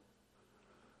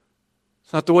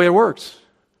 It's not the way it works.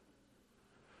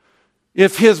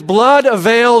 If his blood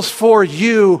avails for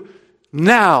you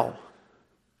now,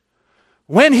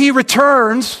 when he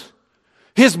returns,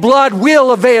 his blood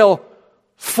will avail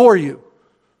for you.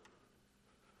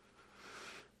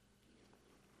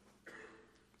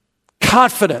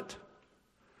 Confident.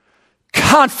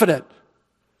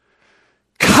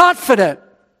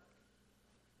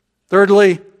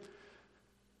 Thirdly,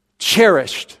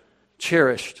 cherished.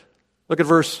 Look at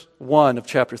verse 1 of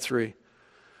chapter 3.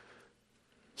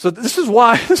 So this is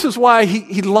why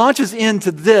he launches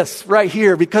into this right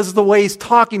here, because of the way he's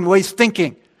talking, the way he's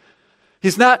thinking.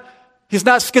 He's not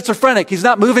schizophrenic. He's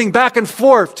not moving back and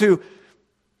forth to,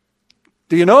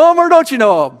 do you know him or don't you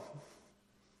know him?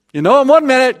 You know him 1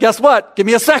 minute, guess what? Give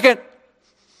me a second.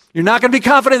 You're not going to be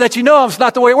confident that you know him. It's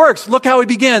not the way it works. Look how he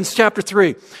begins, chapter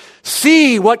 3.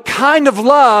 See what kind of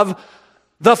love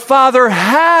the Father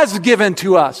has given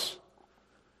to us,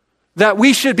 that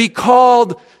we should be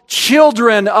called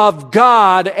children of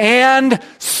God, and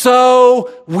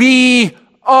so we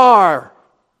are.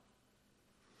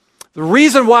 The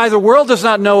reason why the world does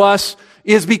not know us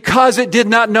is because it did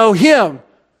not know Him.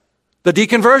 The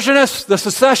deconversionists, the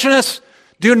secessionists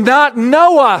do not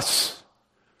know us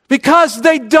because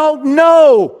they don't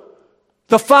know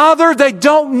the Father, they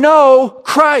don't know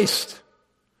Christ.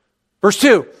 Verse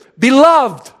 2,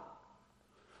 beloved,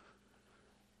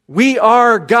 we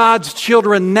are God's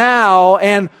children now,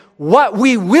 and what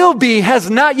we will be has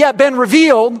not yet been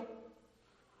revealed,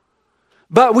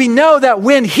 but we know that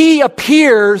when He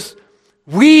appears,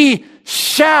 we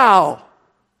shall,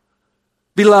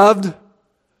 beloved,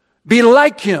 be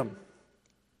like Him,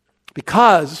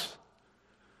 because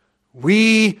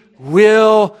we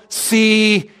will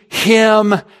see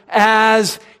Him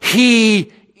as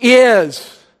He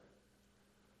is.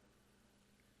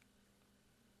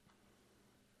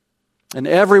 And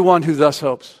everyone who thus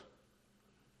hopes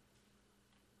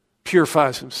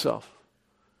purifies himself,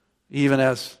 even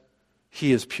as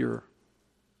He is pure.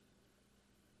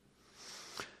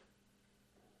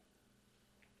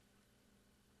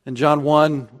 In John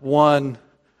 1:1,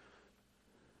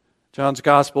 John's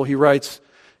Gospel, he writes,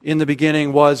 "In the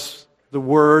beginning was the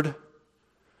Word,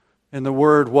 and the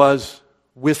Word was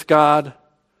with God,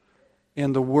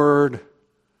 and the Word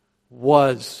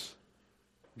was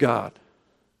God."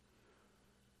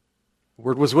 The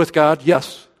Word was with God,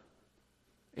 yes,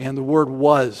 and the Word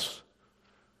was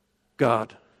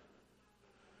God.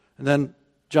 And then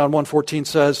John 1:14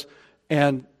 says,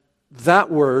 "And that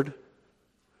Word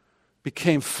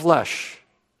became flesh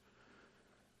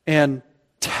and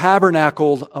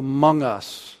tabernacled among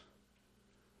us,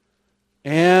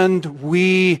 and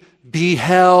we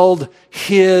beheld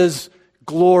His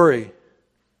glory.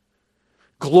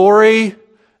 Glory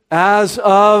as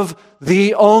of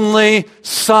the only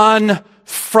Son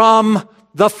from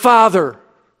the Father,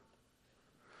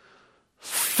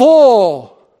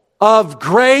 full of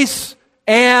grace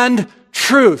and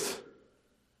truth."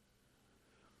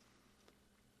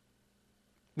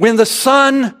 When the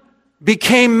Son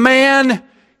became man,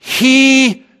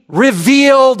 He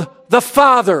revealed the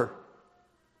Father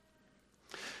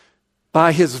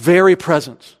by His very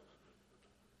presence.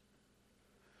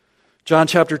 John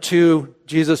chapter 2,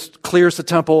 Jesus clears the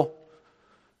temple,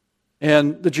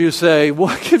 and the Jews say,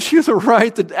 "What gives you the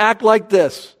right to act like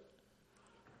this?"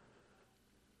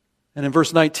 And in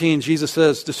verse 19, Jesus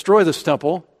says, "Destroy this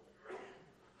temple,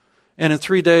 and in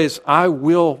 3 days I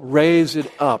will raise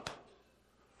it up."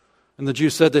 And the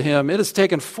Jews said to Him, "It has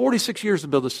taken 46 years to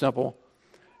build this temple,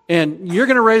 and you're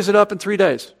going to raise it up in 3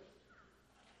 days."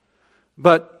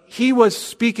 But He was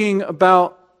speaking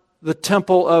about the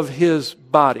temple of His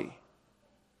body.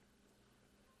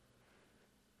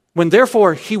 When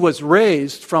therefore He was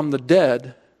raised from the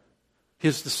dead,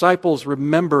 His disciples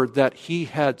remembered that He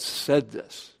had said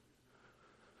this,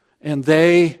 and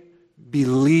they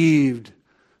believed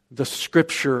the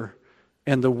Scripture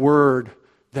and the word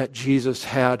that Jesus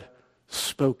had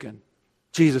spoken.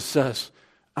 Jesus says,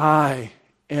 "I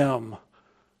am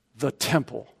the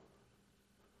temple."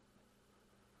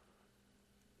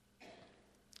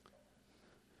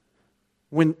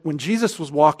 When Jesus was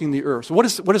walking the earth, so what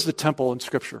is the temple in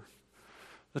Scripture?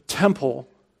 The temple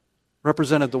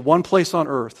represented the one place on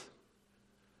earth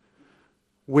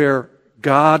where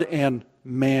God and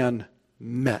man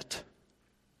met.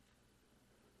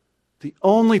 The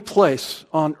only place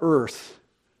on earth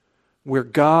where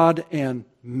God and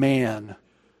man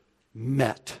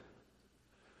met.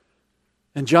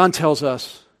 And John tells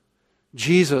us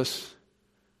Jesus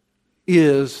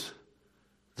is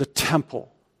the temple.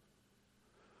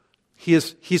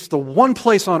 He's the one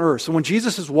place on earth. So when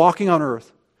Jesus is walking on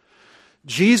earth,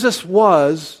 Jesus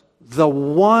was the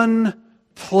one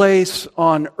place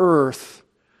on earth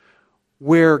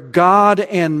where God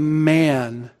and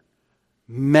man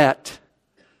met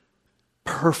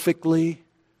perfectly,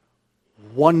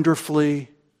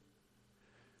 wonderfully,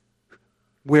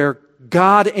 where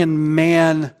God and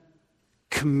man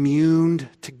communed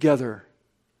together,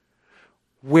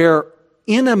 where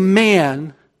in a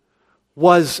man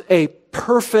was a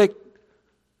perfect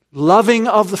loving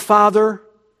of the Father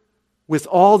with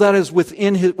all that is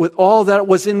within his, with all that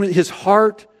was in His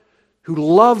heart, who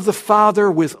loved the Father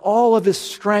with all of His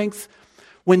strength.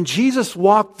 When Jesus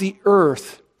walked the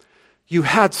earth, you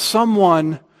had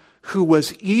someone who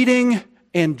was eating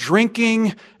and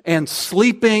drinking and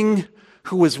sleeping,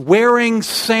 who was wearing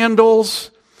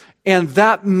sandals, and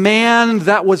that man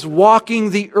that was walking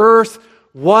the earth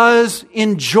was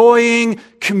enjoying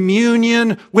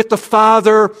communion with the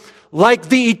Father like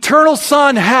the eternal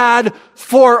Son had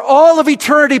for all of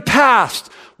eternity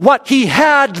past. What he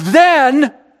had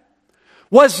then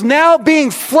was now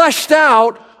being fleshed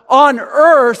out on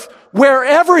earth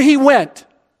wherever he went.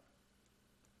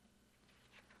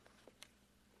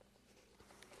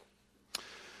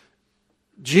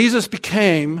 Jesus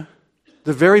became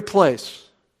the very place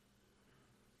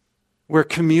where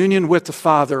communion with the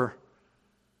Father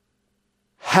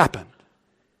happened.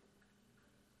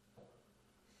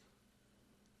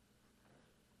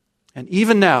 And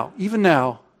even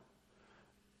now,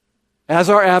 as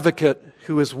our advocate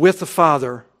who is with the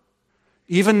Father,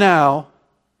 even now,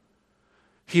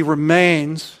 he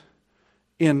remains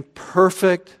in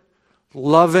perfect,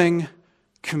 loving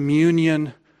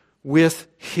communion with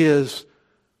his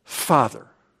Father.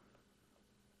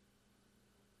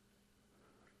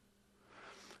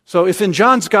 So if in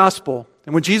John's Gospel,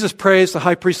 and when Jesus prays the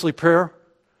high priestly prayer,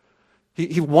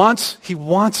 he wants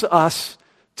us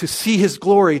to see his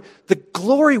glory, the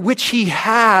glory which he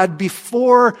had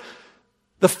before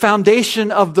the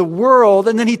foundation of the world,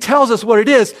 and then he tells us what it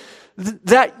is,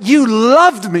 that you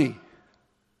loved me.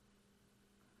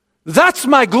 That's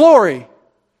my glory.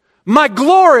 My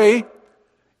glory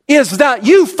is that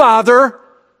you, Father,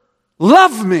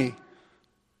 love me.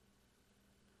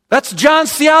 That's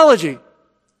John's theology.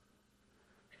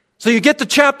 So you get to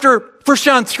chapter 1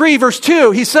 John 3, verse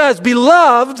 2. He says,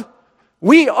 Beloved,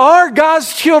 we are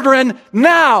God's children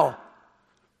now.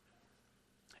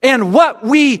 And what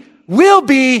we will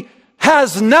be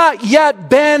has not yet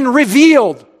been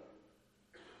revealed.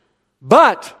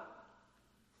 But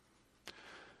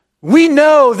we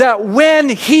know that when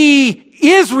he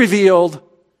is revealed,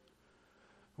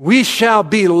 we shall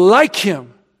be like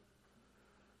him,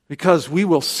 because we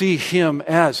will see him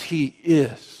as he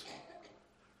is.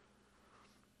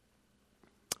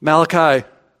 Malachi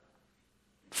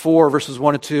 4, verses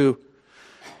 1 and 2.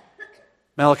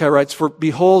 Malachi writes, For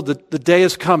behold, the day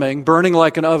is coming, burning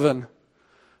like an oven,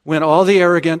 when all the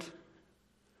arrogant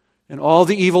and all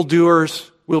the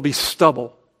evildoers will be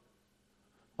stubble.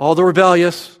 All the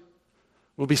rebellious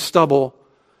will be stubble.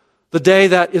 The day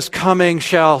that is coming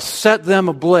shall set them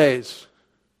ablaze,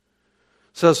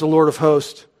 says the Lord of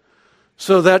hosts,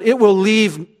 so that it will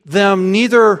leave them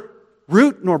neither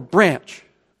root nor branch.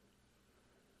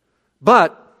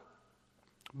 But,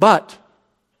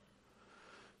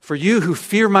 for you who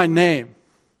fear my name,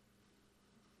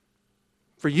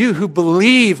 for you who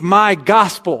believe my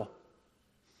gospel,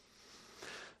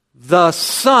 the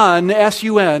Son,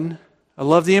 S-U-N, I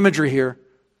love the imagery here,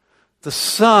 the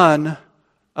Son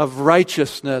of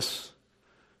righteousness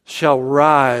shall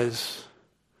rise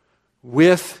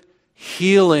with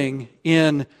healing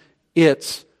in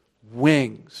its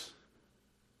wings.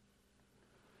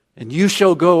 And you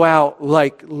shall go out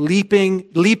like leaping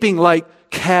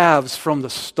like calves from the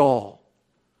stall.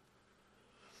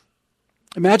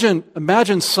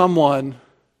 Imagine someone,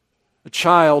 a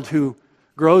child who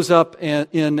grows up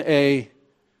in a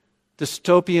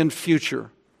dystopian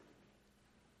future,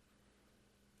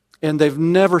 and they've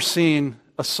never seen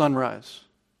a sunrise.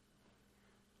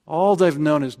 All they've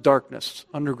known is darkness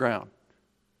underground.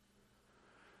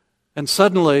 And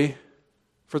suddenly,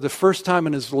 for the first time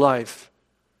in his life,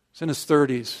 he's in his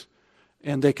 30s,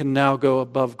 and they can now go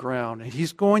above ground. And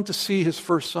he's going to see his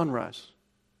first sunrise.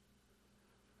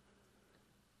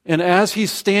 And as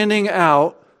he's standing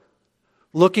out,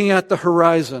 looking at the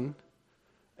horizon,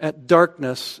 at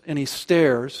darkness, and he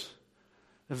stares,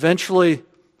 eventually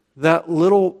that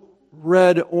little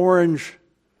red-orange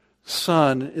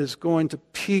sun is going to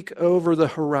peek over the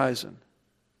horizon.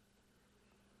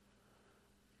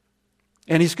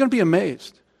 And he's going to be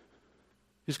amazed.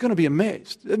 He's going to be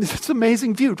amazed. It's an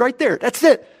amazing view right there. That's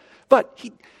it. But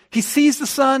he sees the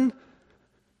sun,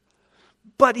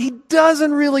 but he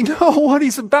doesn't really know what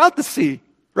he's about to see,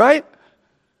 right?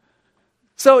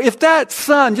 So if that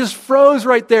sun just froze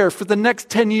right there for the next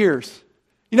 10 years,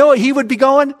 you know what he would be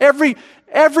going?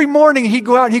 Every morning he'd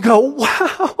go out and he'd go,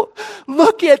 wow,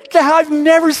 look at that. I've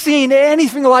never seen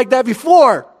anything like that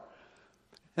before.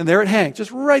 And there it hangs,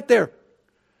 just right there.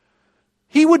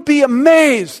 He would be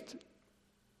amazed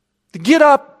to get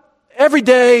up every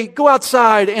day, go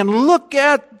outside, and look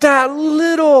at that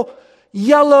little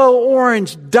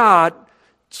yellow-orange dot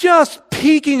just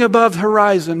peeking above the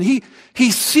horizon. He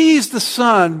sees the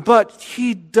sun, but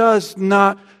he does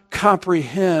not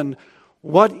comprehend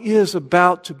what is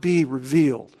about to be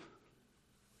revealed.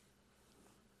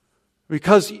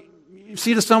 Because you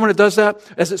see the sun when it does that,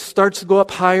 as it starts to go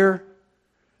up higher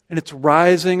and it's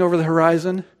rising over the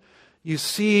horizon, you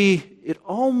see it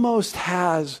almost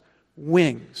has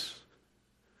wings.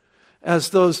 as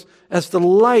the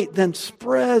light then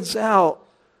spreads out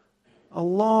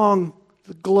along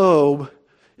the globe,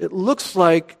 it looks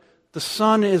like the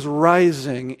sun is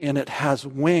rising and it has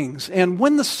wings. And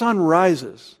when the sun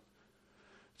rises,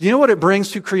 do you know what it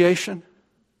brings to creation?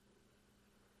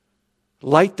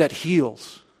 Light that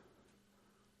heals.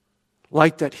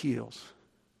 Light that heals.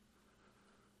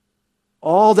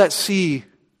 All that see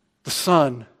the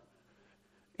sun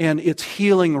and its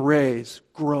healing rays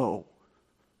grow.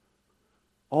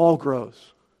 All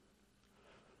grows.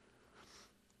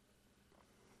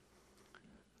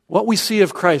 What we see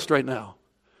of Christ right now,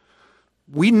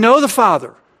 we know the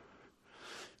Father.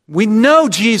 We know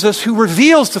Jesus who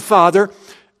reveals the Father.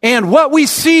 And what we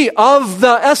see of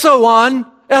the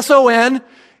S-O-N,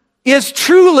 is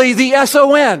truly the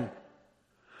S-O-N.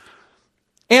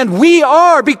 And we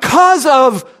are, because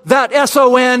of that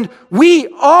S-O-N, we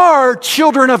are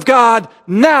children of God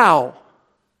now.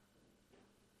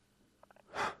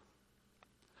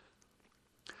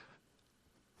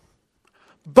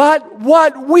 But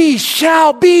what we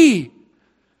shall be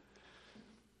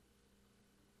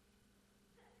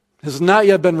has not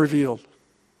yet been revealed.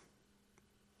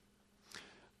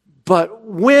 But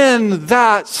when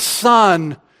that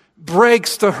sun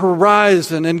breaks the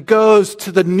horizon and goes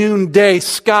to the noonday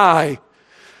sky,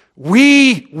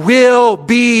 we will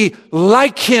be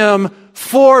like him,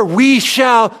 for we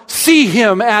shall see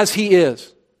him as he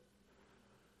is.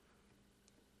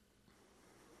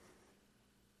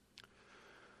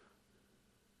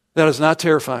 That is not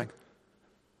terrifying.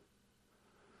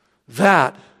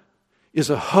 That is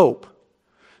a hope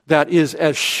that is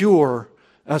as sure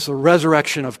as the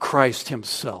resurrection of Christ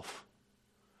himself.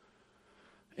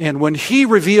 And when he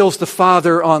reveals the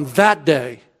Father on that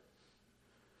day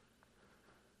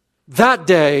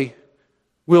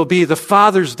will be the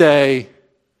Father's Day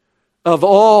of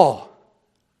all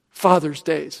Father's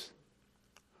days.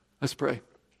 Let's pray.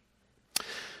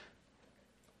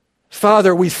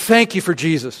 Father, we thank you for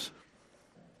Jesus.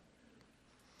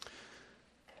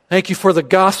 Thank you for the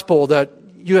gospel that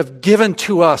you have given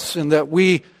to us and that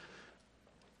we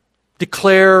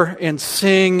declare and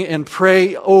sing and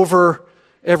pray over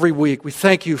every week. We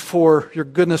thank you for your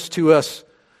goodness to us,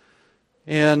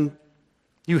 and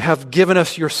you have given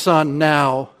us your Son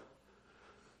now,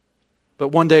 but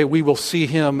one day we will see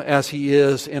him as he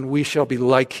is, and we shall be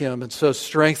like him. And so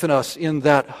strengthen us in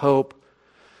that hope,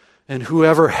 and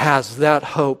whoever has that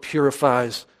hope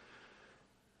purifies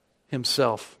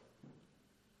himself.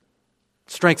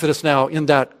 Strengthen us now in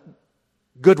that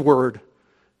good word,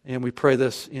 and we pray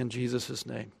this in Jesus'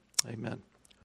 name. Amen.